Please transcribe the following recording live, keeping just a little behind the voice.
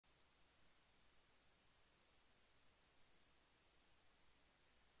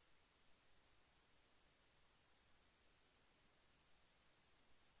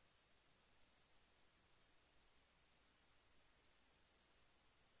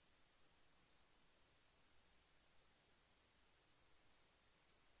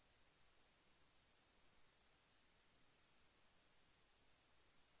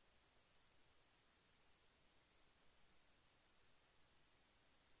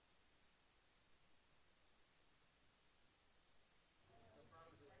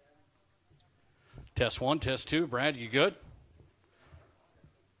Test 1, test 2. Brad, you good?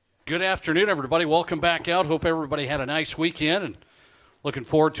 Good afternoon, everybody. Welcome back out. Hope everybody had a nice weekend and looking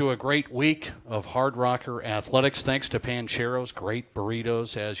forward to a great week of Hard Rocker athletics. Thanks to Pancheros. Great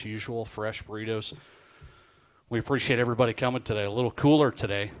burritos as usual, fresh burritos. We appreciate everybody coming today. A little cooler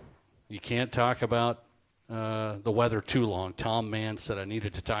today. You can't talk about the weather too long. Tom Mann said I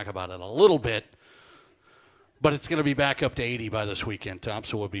needed to talk about it a little bit, but it's going to be back up to 80 by this weekend, Tom,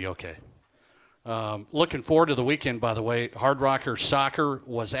 so we'll be okay. Looking forward to the weekend, by the way. Hard Rocker soccer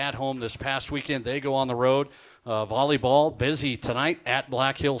was at home this past weekend. They go on the road. Volleyball, busy tonight at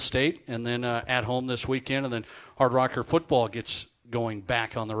Black Hill State, and then at home this weekend. And then Hard Rocker football gets going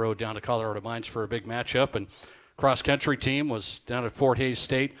back on the road down to Colorado Mines for a big matchup. And cross-country team was down at Fort Hays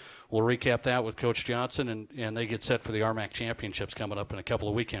State. We'll recap that with Coach Johnson, and they get set for the RMAC Championships coming up in a couple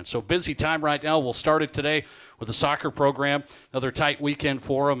of weekends. So busy time right now. We'll start it today with the soccer program. Another tight weekend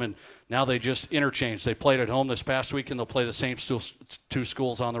for them, and now they just interchange. They played at home this past week, and they'll play the same two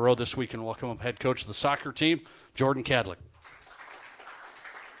schools on the road this week. And welcome head coach of the soccer team, Jordan Kadlec.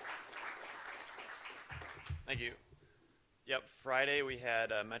 Thank you. Yep, Friday we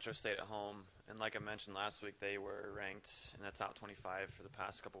had Metro State at home, and like I mentioned last week, they were ranked in the top 25 for the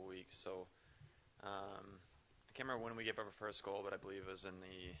past couple weeks. So I can't remember when we gave up our first goal, but I believe it was in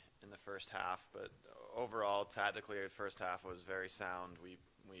the first half. But overall, tactically, our first half was very sound. We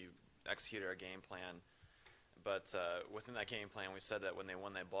executed our game plan, but within that game plan, we said that when they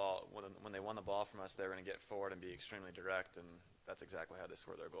won the ball from us, they were going to get forward and be extremely direct, and that's exactly how they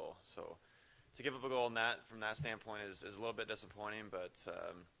scored their goal. So to give up a goal from that standpoint is a little bit disappointing, but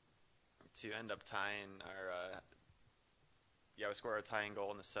to end up tying we scored a tying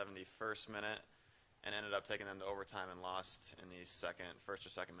goal in the 71st minute and ended up taking them to overtime and lost in the first or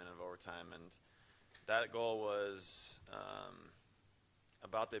second minute of overtime. And that goal was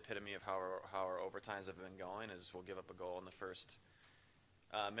about the epitome of how our overtimes have been going. Is we'll give up a goal in the first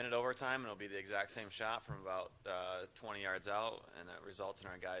minute overtime, and it'll be the exact same shot from about 20 yards out, and it results in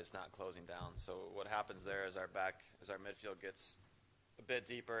our guys not closing down. So what happens there is our midfield gets a bit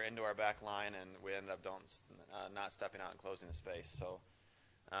deeper into our back line, and we end up not stepping out and closing the space. So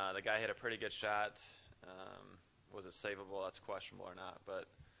the guy hit a pretty good shot. Was it savable? That's questionable or not, but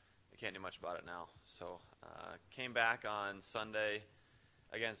we can't do much about it now. So came back on Sunday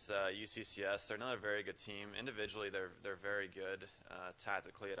against UCCS. They're another very good team. Individually, they're very good.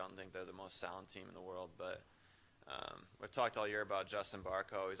 Tactically, I don't think they're the most sound team in the world, but we've talked all year about Justin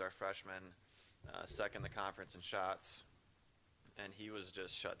Barco. He's our freshman, second in the conference in shots, and he was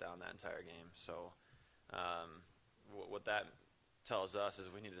just shut down that entire game. So what that tells us is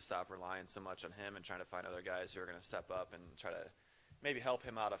we need to stop relying so much on him and trying to find other guys who are going to step up and try to maybe help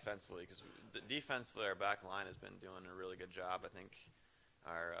him out offensively, because defensively our back line has been doing a really good job. I think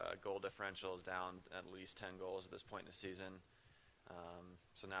our goal differential is down at least 10 goals at this point in the season.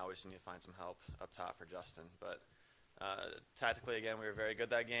 So now we just need to find some help up top for Justin. But tactically, again, we were very good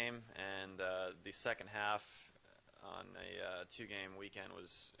that game. And the second half on a two-game weekend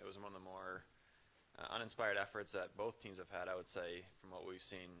was one of the more uninspired efforts that both teams have had, I would say, from what we've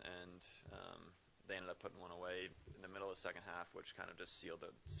seen. And they ended up putting one away in the middle of the second half, which kind of just sealed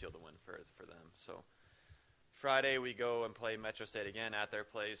the win for them. So Friday we go and play Metro State again at their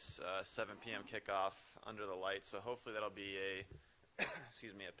place, 7 p.m. kickoff under the lights. So hopefully that'll be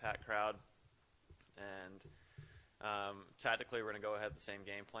a packed crowd. And tactically, we're going to go ahead with the same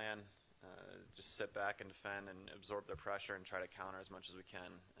game plan. Just sit back and defend and absorb their pressure and try to counter as much as we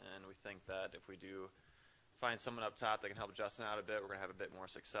can. And we think that if we do find someone up top that can help Justin out a bit, we're going to have a bit more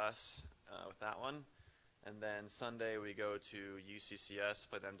success with that one. And then Sunday we go to UCCS,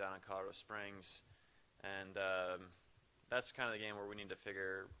 play them down in Colorado Springs. And that's kind of the game where we need to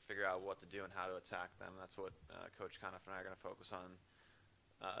figure out what to do and how to attack them. That's what Coach Conniff and I are going to focus on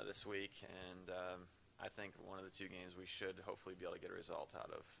this week. And I think one of the two games we should hopefully be able to get a result out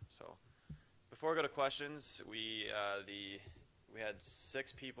of. So before we go to questions, we had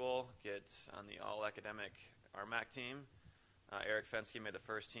 6 people get on the all-academic RMAC team. Eric Fensky made the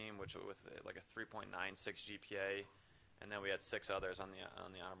first team, which with like a 3.96 GPA. And then we had 6 others on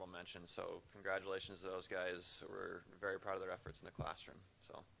the honorable mention. So congratulations to those guys. We're very proud of their efforts in the classroom.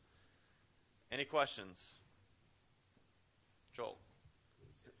 So, any questions? Joel.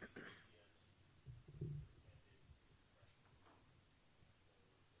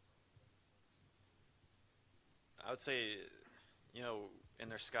 I would say, in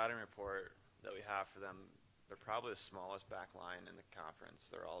their scouting report that we have for them, they're probably the smallest back line in the conference.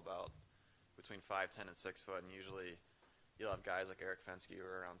 They're all about between 5'10" and 6 foot, and usually you'll have guys like Eric Fensky who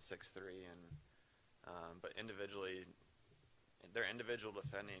are around 6'3", and but individually their individual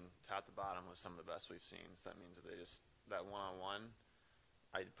defending top to bottom was some of the best we've seen. So that means that that one-on-one,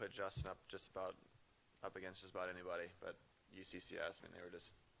 I put Justin up against just about anybody. But UCCS, I mean,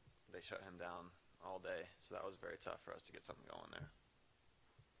 they shut him down all day. So that was very tough for us to get something going there.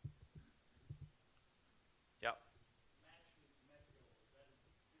 Yep.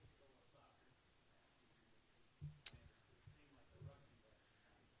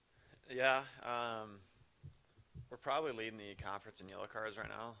 Yeah, we're probably leading the conference in yellow cards right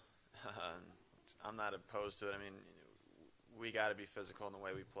now. I'm not opposed to it. I mean, we got to be physical in the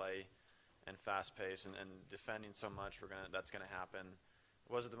way we play and fast pace and defending so much. That's gonna happen.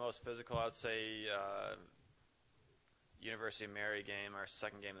 Was it the most physical? I would say University of Mary game, our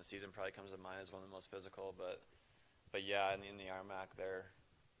second game of the season, probably comes to mind as one of the most physical. But yeah, in the RMAC, they're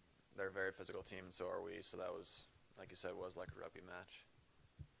a very physical team, and so are we. So that was, like you said, was like a rugby match.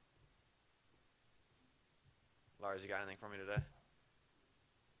 Lars, you got anything for me today?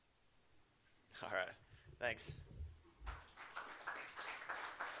 All right. Thanks.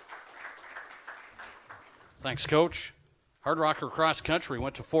 Thanks, Coach. Hardrocker Cross Country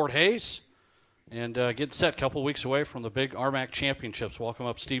went to Fort Hays and getting set a couple weeks away from the big RMAC championships. Welcome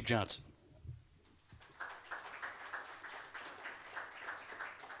up Steve Johnson.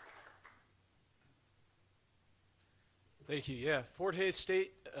 Thank you. Yeah, Fort Hays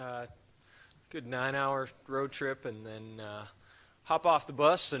State, good 9-hour road trip, and then hop off the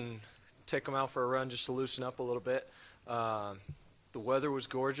bus and take them out for a run just to loosen up a little bit. The weather was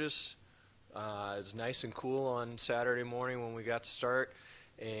gorgeous. It was nice and cool on Saturday morning when we got to start,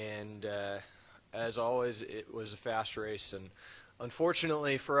 and as always, it was a fast race. And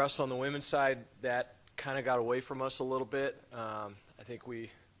unfortunately for us on the women's side, that kind of got away from us a little bit. I think we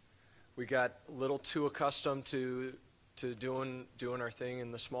got a little too accustomed to doing our thing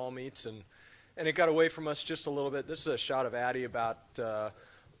in the small meets, and it got away from us just a little bit. This is a shot of Addie about a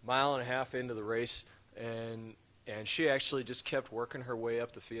mile and a half into the race, and she actually just kept working her way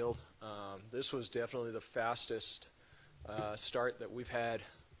up the field. This was definitely the fastest start that we've had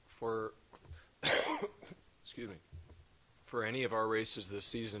for excuse me, for any of our races this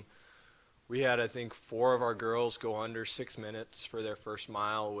season. We had, I think, 4 of our girls go under 6 minutes for their first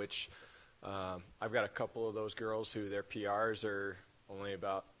mile, which I've got a couple of those girls who their PRs are only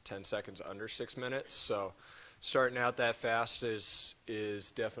about 10 seconds under 6 minutes. So starting out that fast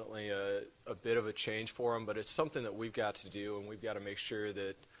is definitely a bit of a change for them, but it's something that we've got to do, and we've got to make sure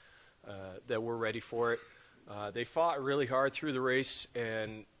that that we're ready for it. They fought really hard through the race,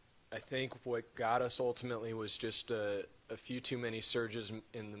 and I think what got us ultimately was just a few too many surges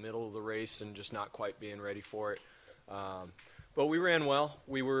in the middle of the race and just not quite being ready for it. But we ran well.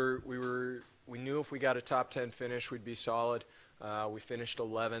 We knew if we got a top 10 finish, we'd be solid. We finished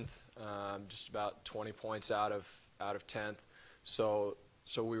 11th, just about 20 points out of 10th. So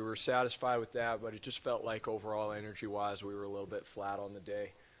we were satisfied with that, but it just felt like overall energy-wise, we were a little bit flat on the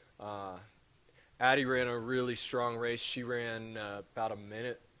day. Addie ran a really strong race. She ran about a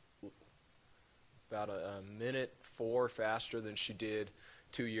minute 4 faster than she did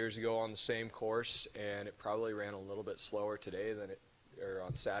 2 years ago on the same course, and it probably ran a little bit slower today or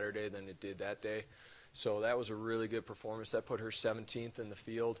on Saturday than it did that day. So that was a really good performance. That put her 17th in the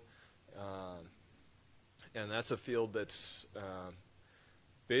field, and that's a field that's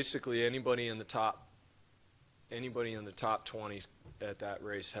basically anybody in the top 20 at that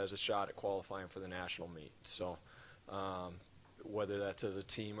race has a shot at qualifying for the national meet. So whether that's as a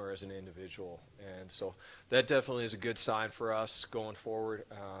team or as an individual. And so that definitely is a good sign for us going forward.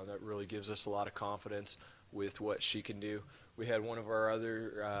 That really gives us a lot of confidence with what she can do. We had one of our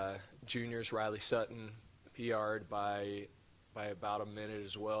other juniors, Riley Sutton, PR'd by about a minute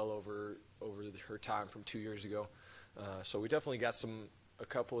as well over her time from 2 years ago. So we definitely got a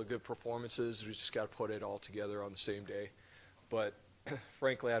couple of good performances. We just got to put it all together on the same day. But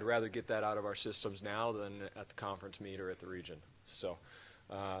frankly, I'd rather get that out of our systems now than at the conference meet or at the region. So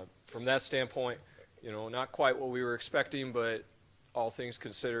from that standpoint, not quite what we were expecting, but all things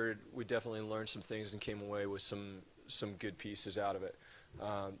considered, we definitely learned some things and came away with some good pieces out of it.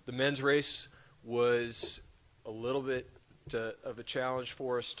 The men's race was a little bit of a challenge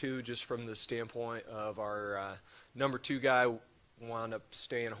for us too, just from the standpoint of our number 2 guy wound up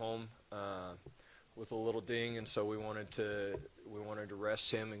staying home with a little ding, and so we wanted to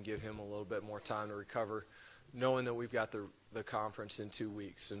rest him and give him a little bit more time to recover, knowing that we've got the conference in 2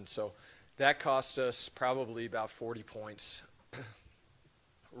 weeks. And so that cost us probably about 40 points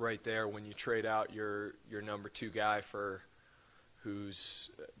right there when you trade out your number 2 guy for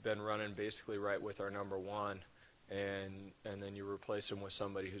who's been running basically right with our number 1, and then you replace him with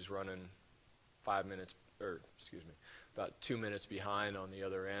somebody who's running 5 minutes about 2 minutes behind on the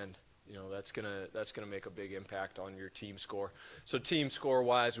other end, that's gonna make a big impact on your team score. So team score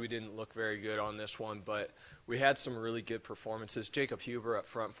wise, we didn't look very good on this one, but we had some really good performances. Jacob Huber up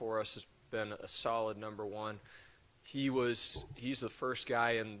front for us has been a solid number one. He's the first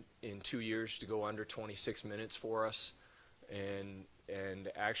guy in 2 years to go under 26 minutes for us, and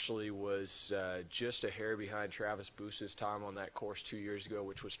actually was just a hair behind Travis Boose's time on that course 2 years ago,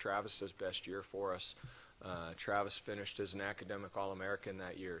 which was Travis's best year for us. Travis finished as an academic All-American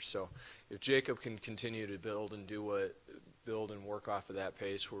that year. So if Jacob can continue to build and work off of that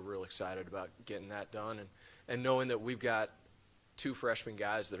pace, we're real excited about getting that done. And knowing that we've got 2 freshman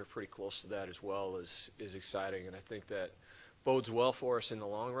guys that are pretty close to that as well is exciting. And I think that bodes well for us in the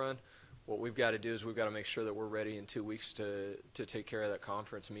long run. What we've got to do is we've got to make sure that we're ready in 2 weeks to take care of that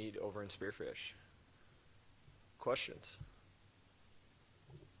conference meet over in Spearfish. Questions?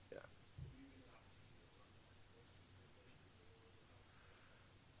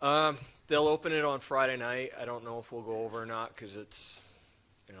 They'll open it on Friday night. I don't know if we'll go over or not because it's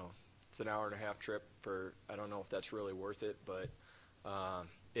an hour-and-a-half trip for. I don't know if that's really worth it, but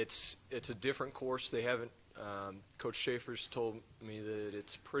it's a different course. They haven't. Coach Schaefer's told me that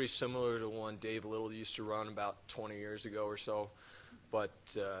it's pretty similar to one Dave Little used to run about 20 years ago or so, but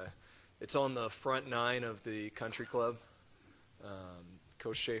it's on the front 9 of the country club.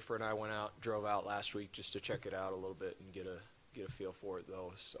 Coach Schaefer and I drove out last week just to check it out a little bit and get a feel for it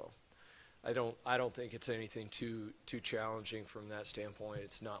though. So I don't think it's anything too challenging from that standpoint.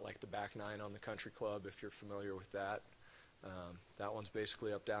 It's not like the back 9 on the country club if you're familiar with that. That one's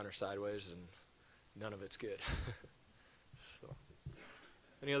basically up, down, or sideways, and none of it's good. So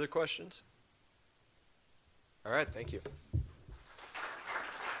any other questions? All right, thank you.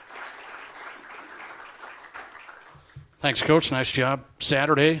 Thanks, Coach. Nice job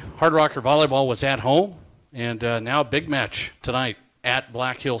Saturday. Hardrocker volleyball was at home, and now a big match tonight at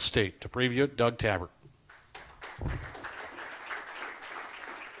Black Hill State. To preview it, Doug Tabbert.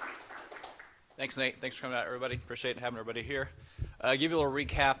 Thanks, Nate. Thanks for coming out, everybody. Appreciate having everybody here. Give you a little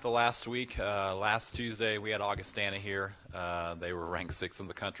recap the last week. Last Tuesday, we had Augustana here. They were ranked 6th in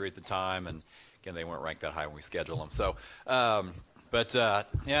the country at the time, and again, they weren't ranked that high when we scheduled them. So,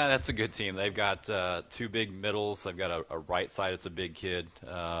 yeah, that's a good team. They've got 2 big middles. They've got a right side. It's a big kid.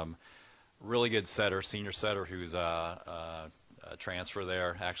 Really good setter, senior setter, who's a transfer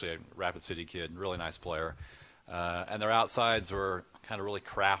there. Actually, a Rapid City kid. Really nice player. And their outsides were kind of really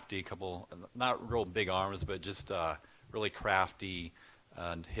crafty. Couple, not real big arms, but just really crafty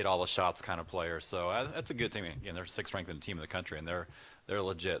and hit all the shots kind of players. So that's a good team. Again, they're 6th ranked in the team in the country, and they're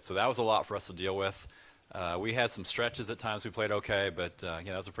legit. So that was a lot for us to deal with. We had some stretches at times. We played okay, but that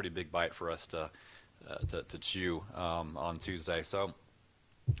was a pretty big bite for us to chew on Tuesday. So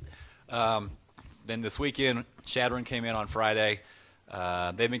then this weekend, Shadron came in on Friday.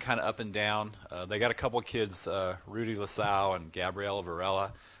 They've been kind of up and down. They got a couple of kids, Rudy Lasau and Gabriela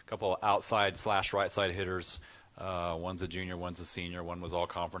Varela, a couple of outside/right side hitters. One's a junior, one's a senior. One was all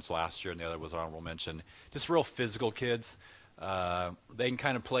conference last year, and the other was honorable mention. Just real physical kids. They can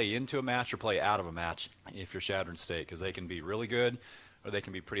kind of play into a match or play out of a match if you're Shadron State, because they can be really good or they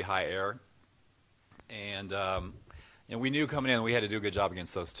can be pretty high air. And we knew coming in we had to do a good job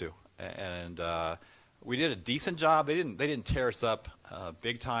against those 2. And we did a decent job. They didn't tear us up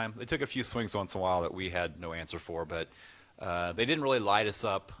big time. They took a few swings once in a while that we had no answer for, but they didn't really light us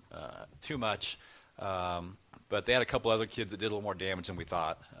up too much. But they had a couple other kids that did a little more damage than we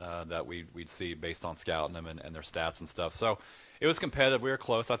thought that we'd see based on scouting them and their stats and stuff. So it was competitive. We were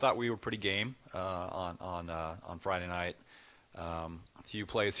close. I thought we were pretty game on Friday night. A few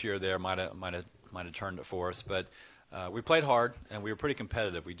plays here or there might have turned it for us, but we played hard and we were pretty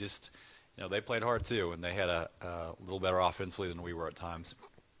competitive. We just, they played hard too, and they had a little better offensively than we were at times.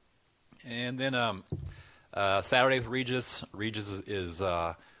 And then Saturday with Regis. Regis is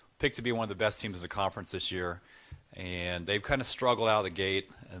picked to be one of the best teams in the conference this year. And they've kind of struggled out of the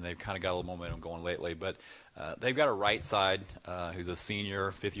gate, and they've kind of got a little momentum going lately. But they've got a right side who's a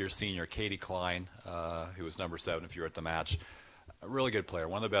senior, 5th-year senior, Katie Klein, who was number 7 if you were at the match. A really good player,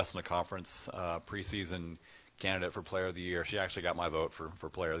 one of the best in the conference, preseason candidate for Player of the Year. She actually got my vote for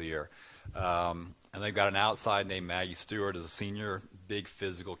Player of the Year. And they've got an outside named Maggie Stewart as a senior, big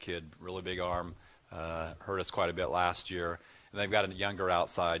physical kid, really big arm, hurt us quite a bit last year. And they've got a younger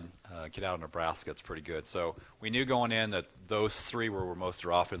outside kid out of Nebraska that's pretty good. So we knew going in that those 3 were where most of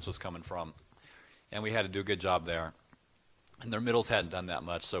their offense was coming from. And we had to do a good job there. And their middles hadn't done that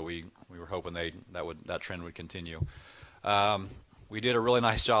much, so we were hoping that trend would continue. We did a really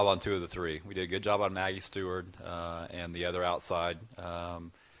nice job on 2 of the 3. We did a good job on Maggie Stewart and the other outside.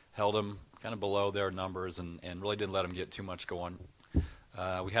 Held them kind of below their numbers and really didn't let them get too much going.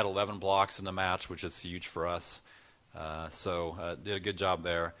 We had 11 blocks in the match, which is huge for us. So did a good job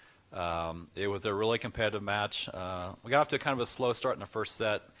there. It was a really competitive match. We got off to kind of a slow start in the first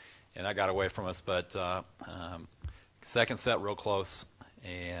set, and that got away from us. But second set, real close,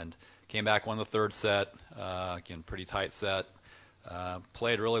 and came back, won the third set. Again, pretty tight set.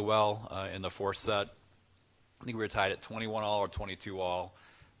 Played really well in the fourth set. I think we were tied at 21 all or 22 all,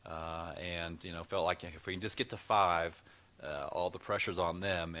 and felt like if we can just get to 5, all the pressure's on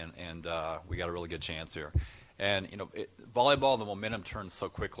them, and we got a really good chance here. And volleyball, the momentum turns so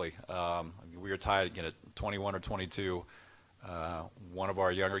quickly. We were tied again at 21 or 22. One of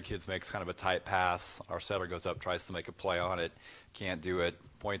our younger kids makes kind of a tight pass. Our setter goes up, tries to make a play on it, can't do it.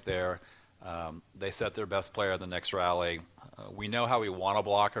 Point there. They set their best player the next rally. We know how we want to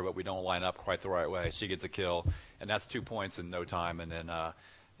block her, but we don't line up quite the right way. She gets a kill, and that's 2 points in no time. And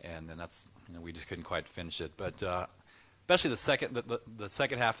then that's we just couldn't quite finish it. But especially the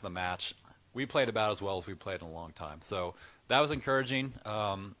second half of the match, we played about as well as we played in a long time. So that was encouraging.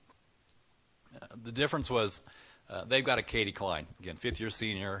 The difference was they've got a Katie Klein, again, 5th-year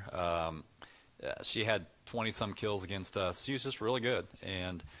senior. She had 20-some kills against us. She was just really good,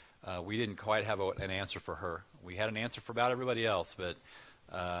 and we didn't quite have an answer for her. We had an answer for about everybody else, but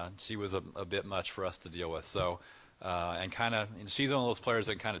she was a bit much for us to deal with. So, and kind of, she's one of those players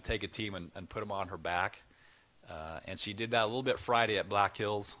that kind of take a team and put them on her back. And she did that a little bit Friday at Black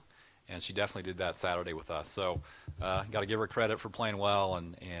Hills, and she definitely did that Saturday with us. So, got to give her credit for playing well,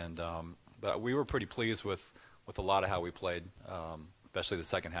 but we were pretty pleased with a lot of how we played, especially the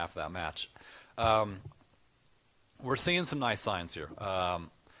second half of that match. We're seeing some nice signs here.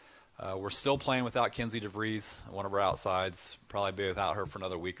 We're still playing without Kinsey DeVries, one of our outsides. Probably be without her for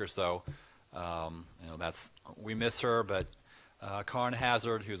another week or so. We miss her, but Karin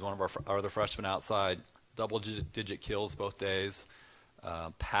Hazard, who's one of our other freshmen outside, double-digit kills both days.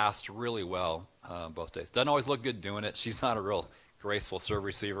 Passed really well both days. Doesn't always look good doing it. She's not a real graceful serve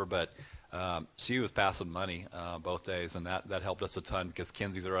receiver, but she was passing money both days, and that helped us a ton because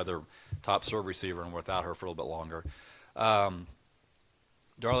Kinsey's our other top serve receiver, and we're without her for a little bit longer.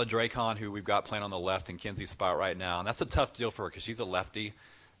 Darla Dracon, who we've got playing on the left in Kinsey's spot right now, and that's a tough deal for her because she's a lefty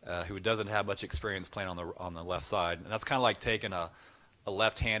who doesn't have much experience playing on the left side, and that's kind of like taking a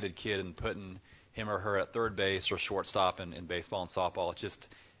left-handed kid and putting him or her at third base or shortstop in baseball and softball.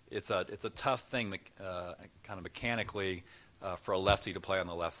 It's a tough thing that, kind of mechanically for a lefty to play on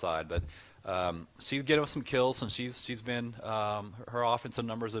the left side. But she's getting us some kills, and she's been her offensive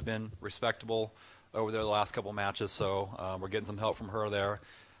numbers have been respectable over there the last couple matches. So we're getting some help from her there.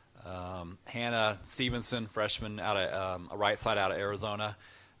 Hannah Stevenson, freshman out of a right side out of Arizona,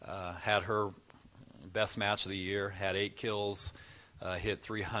 had her best match of the year. Had 8 kills. Hit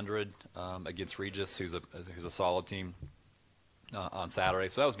 300 against Regis, who's a solid team on Saturday.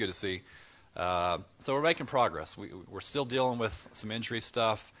 So that was good to see. So we're making progress. We're still dealing with some injury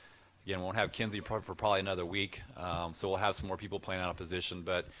stuff. Again, we won't have Kinsey for probably another week, so we'll have some more people playing out of position.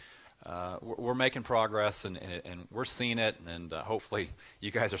 But we're making progress, and we're seeing it, and hopefully you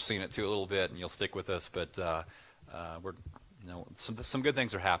guys are seeing it too a little bit, and you'll stick with us. But we're some good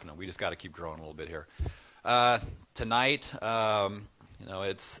things are happening. We just got to keep growing a little bit here. Tonight,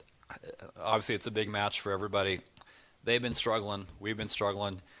 it's obviously it's a big match for everybody. They've been struggling. We've been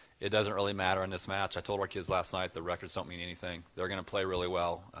struggling. It doesn't really matter in this match. I told our kids last night the records don't mean anything. They're going to play really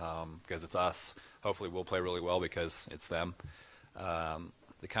well because it's us. Hopefully we'll play really well because it's them.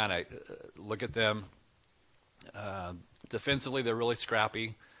 To kind of look at them, defensively they're really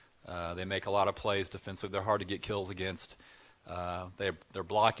scrappy. They make a lot of plays defensively. They're hard to get kills against. They're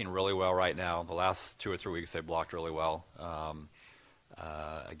blocking really well right now. The last 2 or 3 weeks they've blocked really well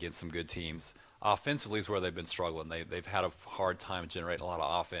against some good teams. Offensively is where they've been struggling. They've had a hard time generating a lot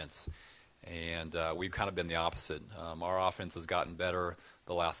of offense, and we've kind of been the opposite. Our offense has gotten better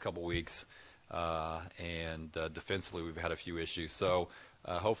the last couple weeks, and defensively we've had a few issues. So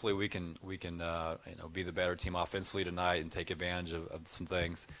hopefully we can be the better team offensively tonight and take advantage of some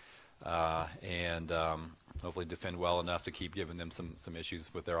things, and hopefully defend well enough to keep giving them some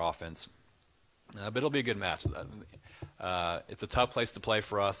issues with their offense. But it'll be a good match. It's a tough place to play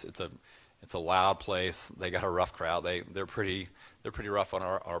for us. It's a loud place. They got a rough crowd. They're pretty rough on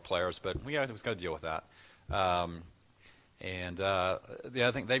our players, but we just got to deal with that. I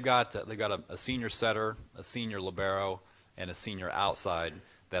think they've got a senior setter, a senior libero, and a senior outside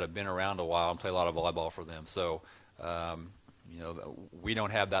that have been around a while and play a lot of volleyball for them. So we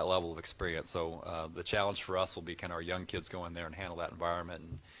don't have that level of experience. So the challenge for us will be kind of our young kids go in there and handle that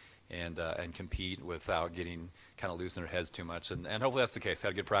environment and compete without getting kind of losing their heads too much. And hopefully that's the case.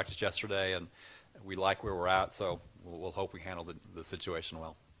 Had a good practice yesterday, and we like where we're at, so we'll hope we handle the situation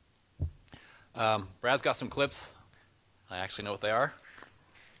well. Brad's got some clips. I actually know what they are.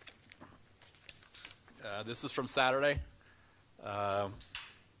 This is from Saturday.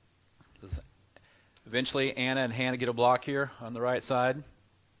 Eventually, Anna and Hannah get a block here on the right side.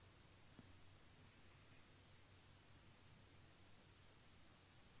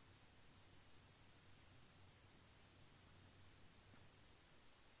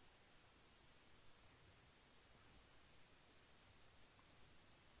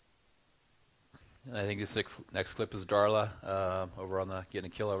 And I think this next clip is Darla over on the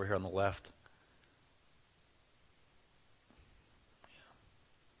getting a kill over here on the left.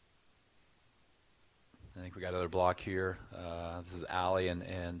 I think we got another block here. This is Allie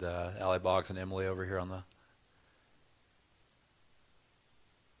and Allie Boggs and Emily over here on the.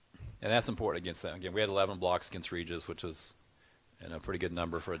 And that's important against them. Again, we had 11 blocks against Regis, which was a pretty good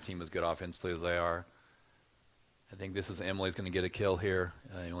number for a team as good offensively as they are. I think this is Emily's going to get a kill here.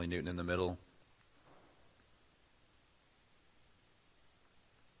 Emily Newton in the middle.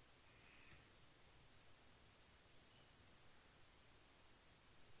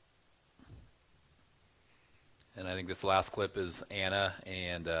 And I think this last clip is Anna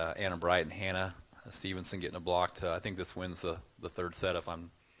and Anna Bright and Hannah Stevenson getting a block. I think this wins the third set if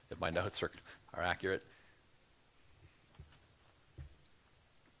my notes are accurate.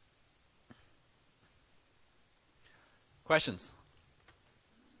 Questions?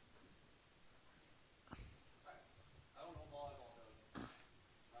 I don't know volleyball,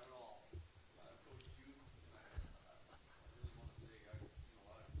 not at all. Coach Hugh, I really want to say I've seen a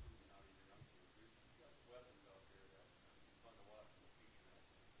lot of improvement out of your young kids. You've got some weapons out there that are fun to watch in the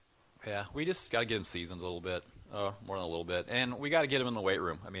future. Yeah, we just got to get them seasoned a little bit, more than a little bit, and we got to get them in the weight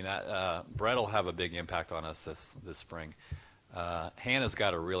room. I mean, Brett will have a big impact on us this spring. Hannah's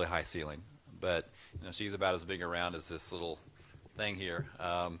got a really high ceiling, but she's about as big around as this little thing here,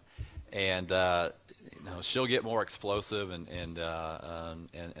 and she'll get more explosive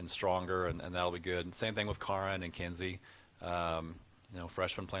and stronger, and that'll be good. And same thing with Karin and Kenzie,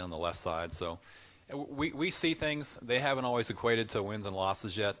 freshmen playing on the left side. So we see things. They haven't always equated to wins and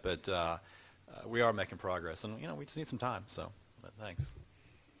losses yet, but we are making progress, and we just need some time. So, but thanks.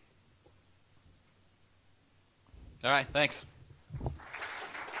 All right, thanks.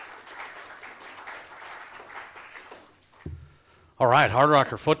 All right,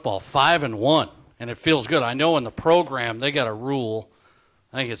 Hardrocker football 5-1, and it feels good. I know in the program they got a rule.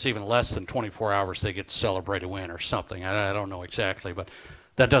 I think it's even less than 24 hours they get to celebrate a win or something. I don't know exactly, but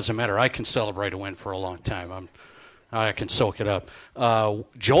that doesn't matter. I can celebrate a win for a long time. I can soak it up.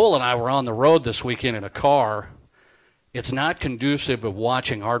 Joel and I were on the road this weekend in a car. It's not conducive of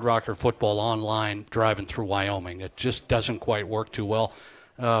watching Hardrocker football online driving through Wyoming. It just doesn't quite work too well.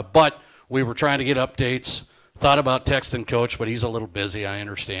 But we were trying to get updates. Thought about texting Coach, but he's a little busy, I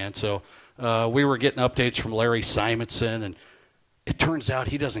understand. So we were getting updates from Larry Simonson, and it turns out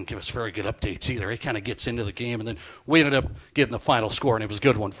he doesn't give us very good updates either. He kind of gets into the game, and then we ended up getting the final score, and it was a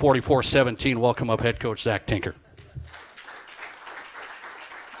good one, 44-17. Welcome up head coach Zach Tinker.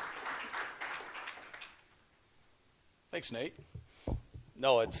 Thanks, Nate.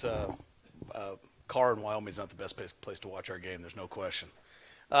 No, it's Carr in Wyoming is not the best place to watch our game. There's no question.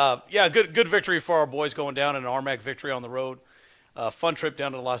 Yeah, good victory for our boys going down, and an RMAC victory on the road. Fun trip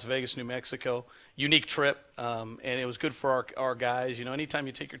down to Las Vegas, New Mexico. Unique trip, and it was good for our guys. Anytime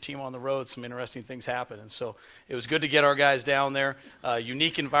you take your team on the road, some interesting things happen. And so it was good to get our guys down there.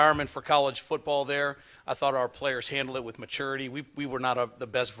 Unique environment for college football there. I thought our players handled it with maturity. We were not the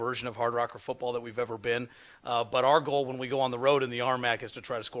best version of Hardrocker football that we've ever been. But our goal when we go on the road in the RMAC is to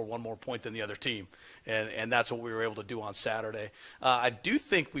try to score one more point than the other team. And that's what we were able to do on Saturday. I do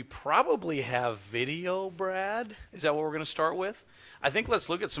think we probably have video, Brad. Is that what we're going to start with? I think let's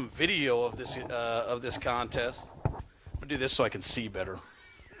look at some video of this contest. I'm going to do this so I can see better.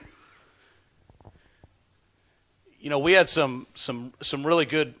 We had some really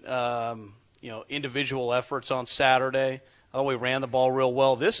good individual efforts on Saturday. I thought we ran the ball real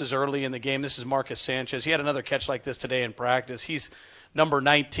well. This is early in the game. This is Marcus Sanchez. He had another catch like this today in practice. He's number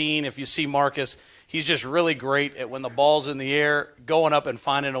 19. If you see Marcus, he's just really great at when the ball's in the air, going up and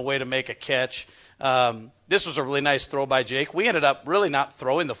finding a way to make a catch. This was a really nice throw by Jake. We ended up really not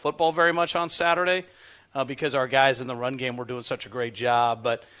throwing the football very much on Saturday because our guys in the run game were doing such a great job.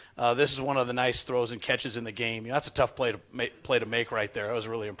 But this is one of the nice throws and catches in the game. That's a tough play to make right there. That was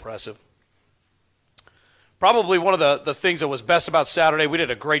really impressive. Probably one of the things that was best about Saturday, we did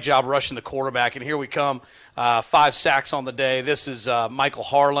a great job rushing the quarterback, and here we come, 5 sacks on the day. This is Michael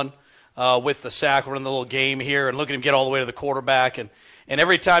Harlan. with the sack, running the little game here, and look at him get all the way to the quarterback. And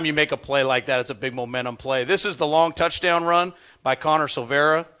every time you make a play like that, it's a big momentum play. This is the long touchdown run by Connor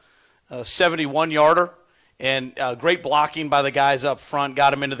Silvera, 71-yarder. And great blocking by the guys up front,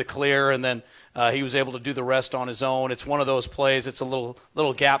 got him into the clear, and then he was able to do the rest on his own. It's one of those plays. It's a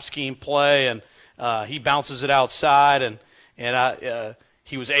little gap scheme play, and he bounces it outside, and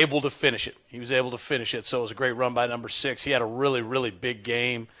he was able to finish it. So it was a great run by number 6. He had a really, really big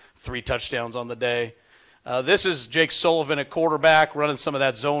game, 3 touchdowns on the day. This is Jake Sullivan at quarterback, running some of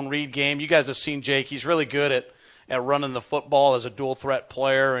that zone read game. You guys have seen Jake. He's really good at running the football as a dual threat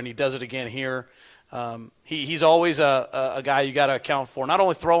player, and he does it again here. He's always a guy you got to account for. Not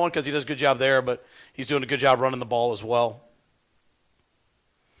only throwing, because he does a good job there, but he's doing a good job running the ball as well.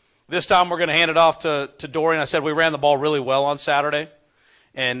 This time we're going to hand it off to Dorian. I said we ran the ball really well on Saturday,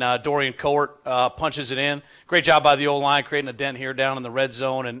 and Dorian Court punches it in. Great job by the O-line, creating a dent here down in the red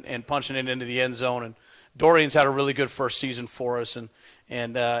zone and punching it into the end zone. And Dorian's had a really good first season for us, and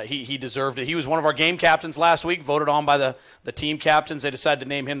he deserved it. He was one of our game captains last week, voted on by the team captains. They decided to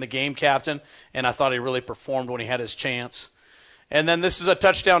name him the game captain, and I thought he really performed when he had his chance. And then this is a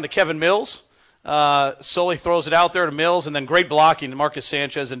touchdown to Kevin Mills. Sully throws it out there to Mills, and then great blocking to Marcus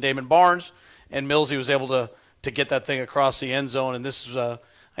Sanchez and Damon Barnes. And Mills, he was able to get that thing across the end zone, and this is I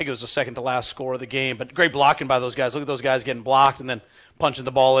think it was the second to last score of the game. But great blocking by those guys. Look at those guys getting blocked and then punching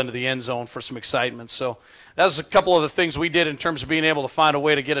the ball into the end zone for some excitement. So that's a couple of the things we did in terms of being able to find a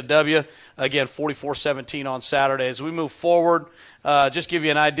way to get a W. Again, 44-17 on Saturday. As we move forward, just give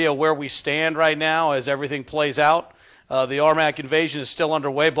you an idea where we stand right now as everything plays out. The RMAC invasion is still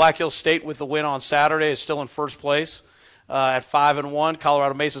underway. Black Hills State with the win on Saturday is still in first place at 5-1.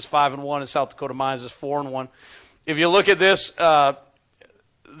 Colorado Mesa's 5-1, and South Dakota Mines is 4-1. If you look at this,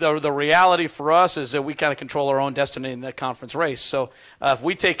 the reality for us is that we kind of control our own destiny in that conference race. So if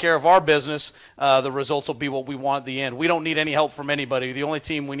we take care of our business, the results will be what we want at the end. We don't need any help from anybody. The only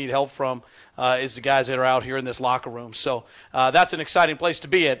team we need help from is the guys that are out here in this locker room. So that's an exciting place to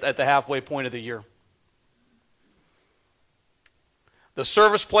be at the halfway point of the year. The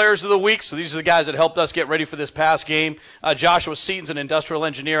service players of the week, so these are the guys that helped us get ready for this past game. Joshua Seaton's an industrial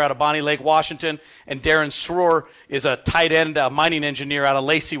engineer out of Bonnie Lake, Washington, and Darren Sroor is a tight end mining engineer out of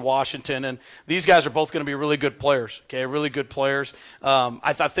Lacey, Washington. And these guys are both going to be really good players, okay, really good players.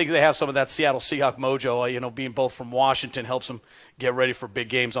 I think they have some of that Seattle Seahawk mojo, being both from Washington helps them get ready for big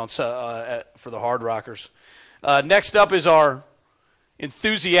games for the Hard Rockers. Next up is our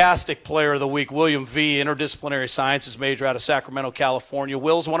enthusiastic player of the week, William V., interdisciplinary sciences major out of Sacramento, California.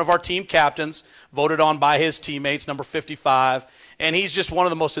 Will's one of our team captains, voted on by his teammates, number 55, and he's just one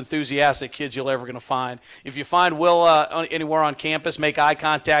of the most enthusiastic kids you're ever going to find. If you find Will anywhere on campus, make eye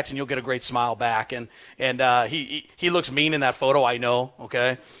contact and you'll get a great smile back. And he looks mean in that photo, I know,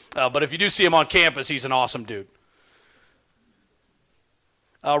 okay? But if you do see him on campus, he's an awesome dude.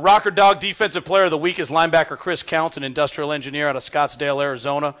 Rocker Dog Defensive Player of the Week is linebacker Chris Counts, an industrial engineer out of Scottsdale,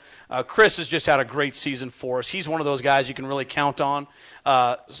 Arizona. Chris has just had a great season for us. He's one of those guys you can really count on.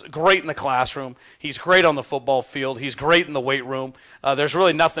 Great in the classroom. He's great on the football field. He's great in the weight room. There's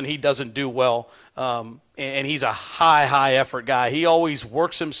really nothing he doesn't do well. And he's a high effort guy. He always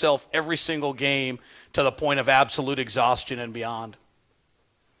works himself every single game to the point of absolute exhaustion and beyond.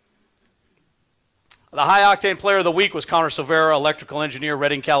 The high-octane player of the week was Connor Silvera, electrical engineer,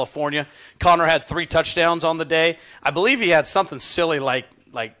 Redding, California. Connor had 3 touchdowns on the day. I believe he had something silly like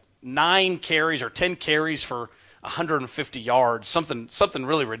 9 carries or 10 carries for 150 yards, something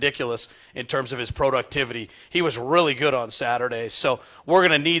really ridiculous in terms of his productivity. He was really good on Saturday, so we're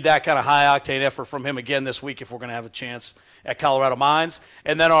going to need that kind of high-octane effort from him again this week if we're going to have a chance at Colorado Mines.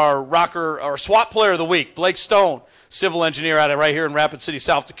 And then our SWAT player of the week, Blake Stone, civil engineer out of right here in Rapid City,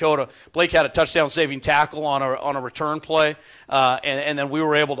 South Dakota. Blake had a touchdown-saving tackle on a return play, and then we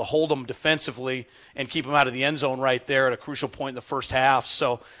were able to hold him defensively and keep him out of the end zone right there at a crucial point in the first half.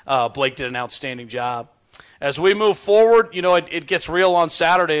 So Blake did an outstanding job. As we move forward, it gets real on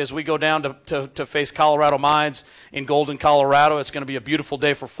Saturday as we go down to face Colorado Mines in Golden, Colorado. It's going to be a beautiful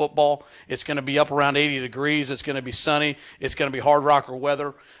day for football. It's going to be up around 80 degrees. It's going to be sunny. It's going to be hard rocker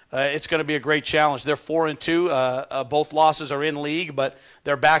weather. It's going to be a great challenge. They're 4-2. Both losses are in league, but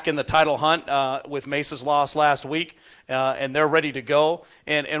they're back in the title hunt with Mesa's loss last week, and they're ready to go.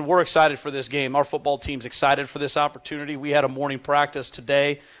 And we're excited for this game. Our football team's excited for this opportunity. We had a morning practice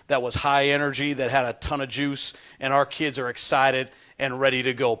today that was high energy, that had a ton of juice. juice, and our kids are excited and ready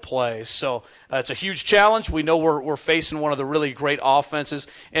to go play. So it's a huge challenge. We know we're facing one of the really great offenses.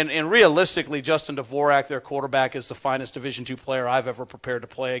 And realistically, Justin Dvorak, their quarterback, is the finest Division II player I've ever prepared to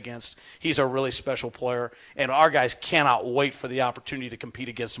play against. He's a really special player, and our guys cannot wait for the opportunity to compete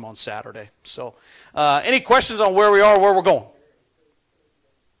against him on Saturday. So any questions on where we are, where we're going?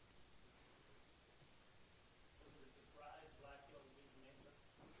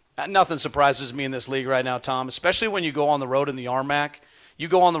 Nothing surprises me in this league right now, Tom, especially when you go on the road in the RMAC. You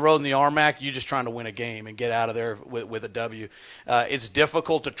go on the road in the RMAC, you're just trying to win a game and get out of there with a W. It's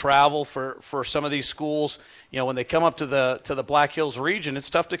difficult to travel for some of these schools. You know, when they come up to the Black Hills region, it's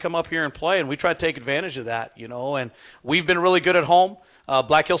tough to come up here and play, and we try to take advantage of that, you know. And we've been really good at home.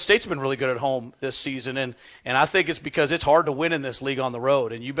 Black Hills State's been really good at home this season, and I think it's because it's hard to win in this league on the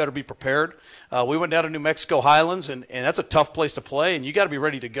road, and you better be prepared. We went down to New Mexico Highlands, and that's a tough place to play, and you got to be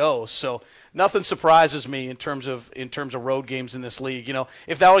ready to go. So nothing surprises me in terms of road games in this league. You know,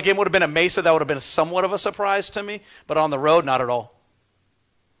 if that game would have been at Mesa, that would have been somewhat of a surprise to me, but on the road, not at all.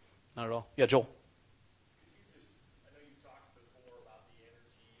 Not at all. Yeah, Joel.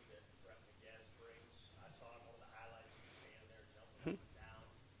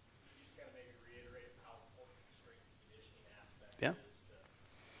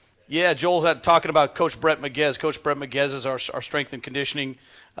 Yeah, Joel's talking about Coach Brett Maguez. Coach Brett Maguez is our strength and conditioning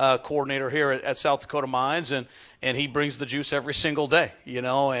coordinator here at South Dakota Mines, and he brings the juice every single day, you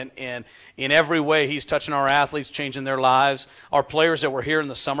know, and in every way he's touching our athletes, changing their lives. Our players that were here in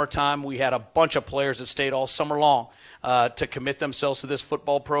the summertime, we had a bunch of players that stayed all summer long to commit themselves to this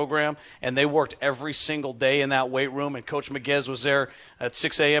football program, and they worked every single day in that weight room, and Coach Maguez was there at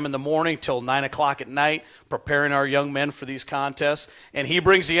 6 a.m. in the morning till 9 o'clock at night preparing our young men for these contests, and he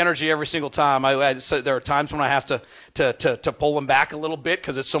brings the energy every single time. I said there are times when I have to pull him back a little bit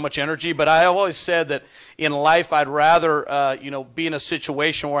because it's so much energy, but I always said that in life I'd rather be in a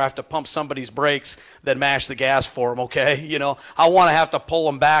situation where I have to pump somebody's brakes than mash the gas for them, okay? You know, I want to have to pull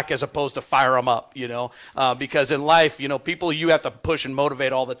them back as opposed to fire them up, you know, because in life, you know, people you have to push and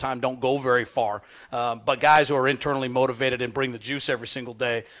motivate all the time don't go very far, but guys who are internally motivated and bring the juice every single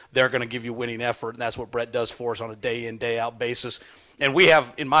day, they're going to give you winning effort, and that's what Brett does for us on a day-in, day-out basis. And we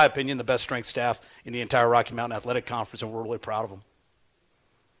have, in my opinion, the best strength staff in the entire Rocky Mountain Athletic Conference, and we're really proud of them.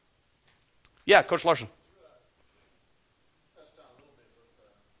 Yeah, Coach Larson. Touched on a little bit with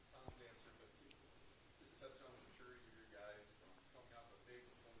Tom's answer, but just touch on the maturity of your guys from coming off a big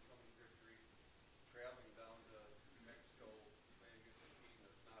homecoming victory, traveling down to New Mexico, playing against a team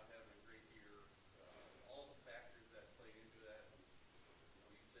that's not having a great year, all the factors that play into that. You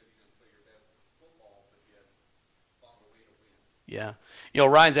know, you said you didn't play your best football, but yet found a way to win. Yeah. You know,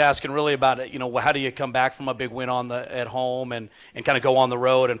 Ryan's asking really about it, you know, how do you come back from a big win at home and kind of go on the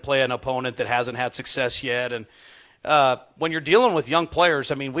road and play an opponent that hasn't had success yet. And when you're dealing with young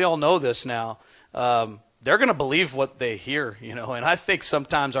players, I mean, we all know this now, they're going to believe what they hear, you know, and I think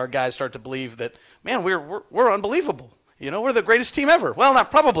sometimes our guys start to believe that, man, we're unbelievable. You know, we're the greatest team ever. Well,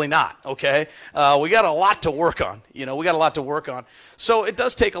 probably not, okay? We got a lot to work on. You know, we got a lot to work on. So it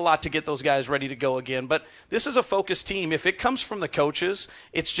does take a lot to get those guys ready to go again. But this is a focused team. If it comes from the coaches,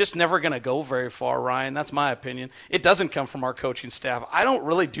 it's just never going to go very far, Ryan. That's my opinion. It doesn't come from our coaching staff. I don't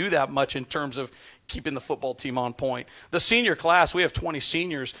really do that much in terms of keeping the football team on point. The senior class, we have 20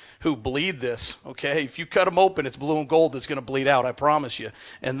 seniors who bleed this, okay? If you cut them open, it's blue and gold that's going to bleed out, I promise you.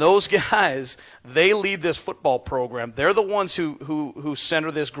 And those guys, they lead this football program. They're the ones who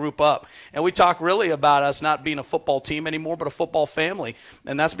center this group up. And we talk really about us not being a football team anymore, but a football family.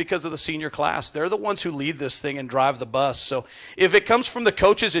 And that's because of the senior class. They're the ones who lead this thing and drive the bus. So if it comes from the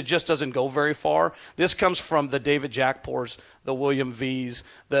coaches, it just doesn't go very far. This comes from the David Jackpors, the William V's,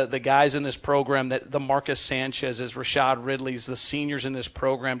 the guys in this program, the Marcus Sanchez's, Rashad Ridley's, the seniors in this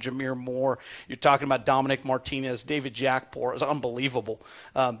program, Jameer Moore. You're talking about Dominic Martinez, David Jackpor. It's unbelievable.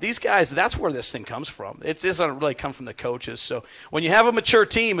 These guys, that's where this thing comes from. It doesn't really come from the coaches. So when you have a mature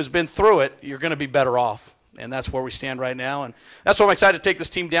team who's been through it, you're going to be better off. And that's where we stand right now. And that's why I'm excited to take this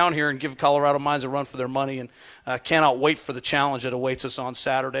team down here and give Colorado Mines a run for their money. And cannot wait for the challenge that awaits us on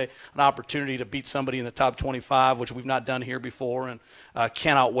Saturday, an opportunity to beat somebody in the top 25, which we've not done here before. And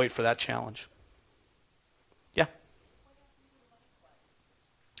cannot wait for that challenge. Yeah.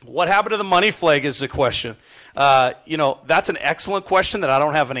 What happened to the money flag is the question. You know, that's an excellent question that I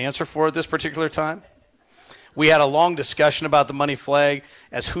don't have an answer for at this particular time. We had a long discussion about the money flag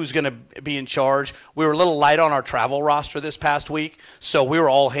as who's going to be in charge. We were a little light on our travel roster this past week, so we were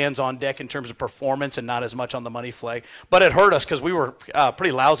all hands on deck in terms of performance and not as much on the money flag. But it hurt us because we were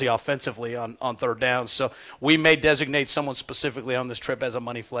pretty lousy offensively on third down, so we may designate someone specifically on this trip as a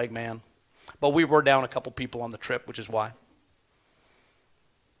money flag man. But we were down a couple people on the trip, which is why.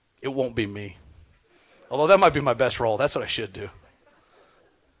 It won't be me. Although that might be my best role. That's what I should do.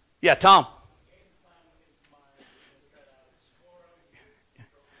 Yeah, Tom.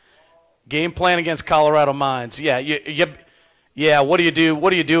 Game plan against Colorado Mines. Yeah, yeah. What do you do? What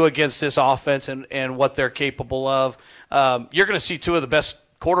do you do against this offense and what they're capable of? You're going to see two of the best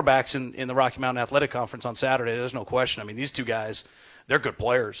quarterbacks in the Rocky Mountain Athletic Conference on Saturday. There's no question. I mean, these two guys, they're good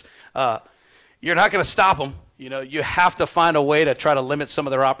players. You're not going to stop them. You know, you have to find a way to try to limit some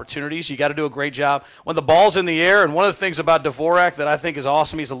of their opportunities. You got to do a great job when the ball's in the air. And one of the things about Dvorak that I think is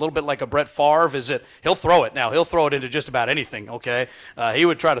awesome, he's a little bit like a Brett Favre, is that he'll throw it now. He'll throw it into just about anything, okay? He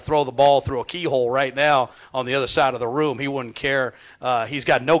would try to throw the ball through a keyhole right now on the other side of the room. He wouldn't care. He's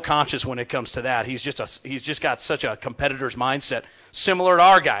got no conscience when it comes to that. He's just got such a competitor's mindset, similar to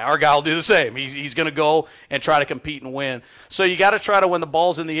our guy. Our guy will do the same. He's going to go and try to compete and win. So you got to try to, when the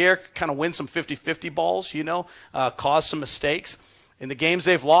ball's in the air, kind of win some 50-50 balls, you know, cause some mistakes. In the games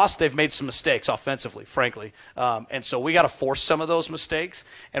they've lost, they've made some mistakes offensively, frankly. And so we got to force some of those mistakes.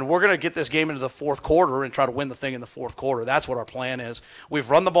 And we're going to get this game into the fourth quarter and try to win the thing in the fourth quarter. That's what our plan is. We've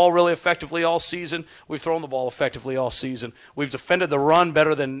run the ball really effectively all season. We've thrown the ball effectively all season. We've defended the run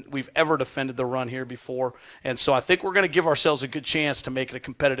better than we've ever defended the run here before. And so I think we're going to give ourselves a good chance to make it a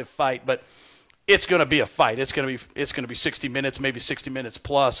competitive fight. But it's going to be a fight. It's going to be 60 minutes, maybe 60 minutes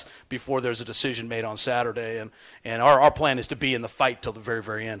plus before there's a decision made on Saturday. And our plan is to be in the fight till the very,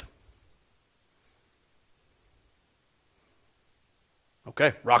 very end.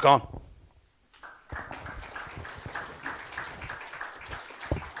 Okay, rock on.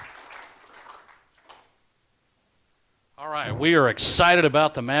 All right, we are excited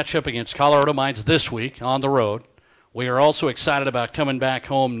about the matchup against Colorado Mines this week on the road. We are also excited about coming back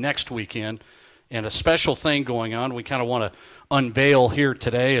home next weekend. And a special thing going on we kind of want to unveil here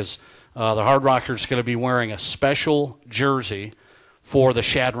today is the Hardrockers going to be wearing a special jersey for the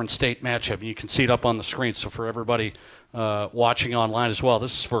Chadron State matchup. And you can see it up on the screen. So for everybody watching online as well,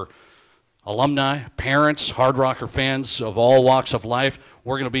 this is for alumni, parents, Hardrocker fans of all walks of life.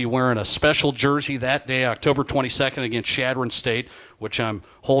 We're going to be wearing a special jersey that day, October 22nd, against Chadron State, which I'm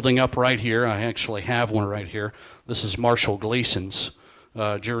holding up right here. I actually have one right here. This is Marshall Gleason's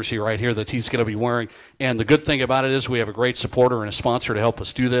jersey right here that he's going to be wearing. And the good thing about it is we have a great supporter and a sponsor to help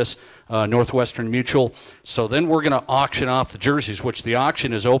us do this, Northwestern Mutual. So then we're going to auction off the jerseys, which the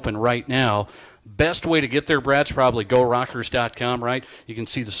auction is open right now. Best way to get there, Brad's probably GoRockers.com, right? You can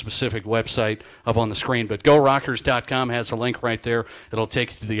see the specific website up on the screen, but GoRockers.com has a link right there. It'll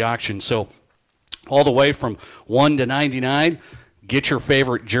take you to the auction. So all the way from $1 to $99, get your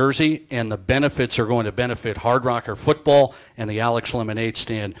favorite jersey, and the benefits are going to benefit Hardrocker Football and the Alex Lemonade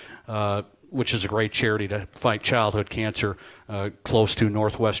Stand, which is a great charity to fight childhood cancer, close to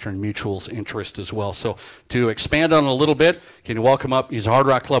Northwestern Mutual's interest as well. So to expand on it a little bit, can you welcome up, he's a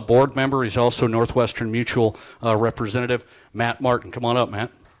Hardrock Club board member, he's also Northwestern Mutual representative, Matt Martin. Come on up,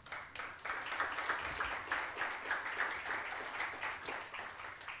 Matt.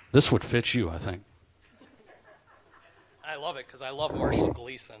 This would fit you, I think. I love it because I love Marshall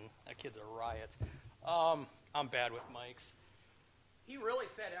Gleason. That kid's a riot. I'm bad with mics. He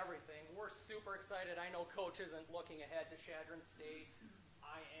really said everything. We're super excited. I know Coach isn't looking ahead to Chadron State.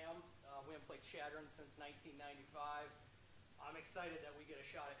 I am. We haven't played Chadron since 1995. I'm excited that we get a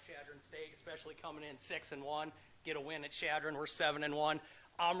shot at Chadron State, especially coming in 6-1. Get a win at Chadron. We're 7-1.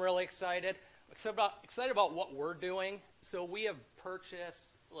 I'm really excited. Excited about what we're doing. So we have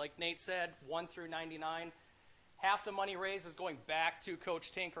purchased, like Nate said, 1 through 99. Half the money raised is going back to Coach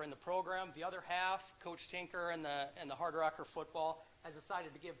Tinker and the program. The other half, Coach Tinker and the Hardrocker Football has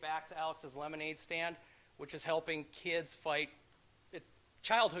decided to give back to Alex's Lemonade Stand, which is helping kids fight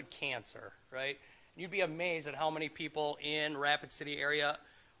childhood cancer, right? You'd be amazed at how many people in Rapid City area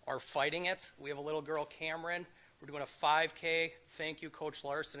are fighting it. We have a little girl, Cameron. We're doing a 5K. Thank you, Coach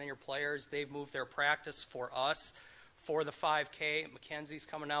Larson and your players. They've moved their practice for us for the 5K. Mackenzie's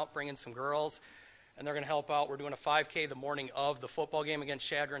coming out, bringing some girls, and they're going to help out. We're doing a 5K the morning of the football game against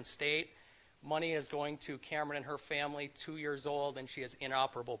Chadron State. Money is going to Cameron and her family, 2 years old, and she has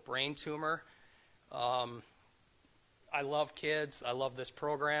inoperable brain tumor. I love kids. I love this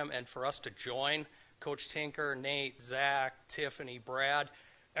program, and for us to join, Coach Tinker, Nate, Zach, Tiffany, Brad,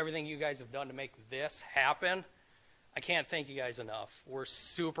 everything you guys have done to make this happen, I can't thank you guys enough. We're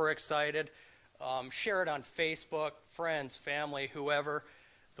super excited. Share it on Facebook, friends, family, whoever.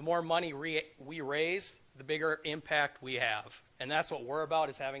 The more money we raise, the bigger impact we have. And that's what we're about,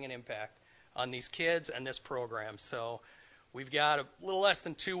 is having an impact on these kids and this program. So we've got a little less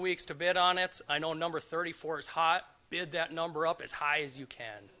than 2 weeks to bid on it. I know number 34 is hot. Bid that number up as high as you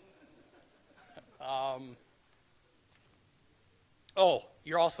can. Oh,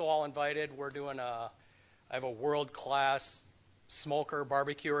 you're also all invited. We're doing I have a world-class smoker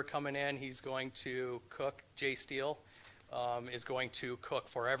barbecuer coming in. He's going to cook. Jay Steele is going to cook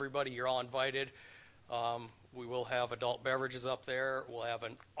for everybody. You're all invited. We will have adult beverages up there. We'll have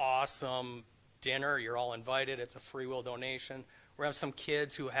an awesome dinner. You're all invited. It's a free will donation. We're going to have some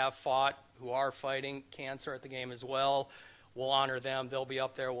kids who have fought, who are fighting cancer at the game as well. We'll honor them. They'll be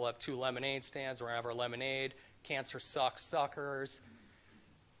up there. We'll have 2 lemonade stands. We're going to have our lemonade. Cancer sucks, suckers.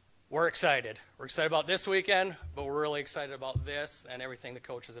 We're excited. We're excited about this weekend, but we're really excited about this and everything the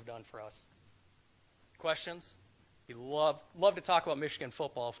coaches have done for us. Questions? We love to talk about Michigan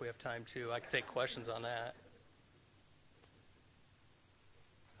football if we have time too. I can take questions on that.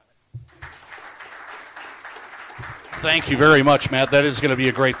 Thank you very much, Matt. That is going to be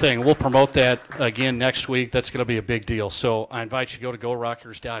a great thing. We'll promote that again next week. That's going to be a big deal. So I invite you to go to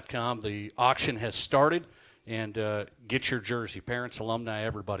GoRockers.com. The auction has started, and get your jersey. Parents, alumni,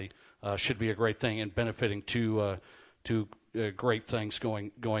 everybody. Should be a great thing and benefiting to great things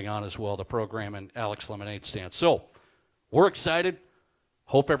going on as well, the program and Alex Lemonade Stand. So we're excited.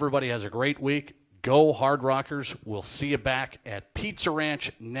 Hope everybody has a great week. Go Hardrockers. We'll see you back at Pizza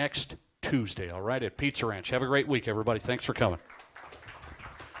Ranch next Tuesday, all right, at Pizza Ranch. Have a great week, everybody. Thanks for coming.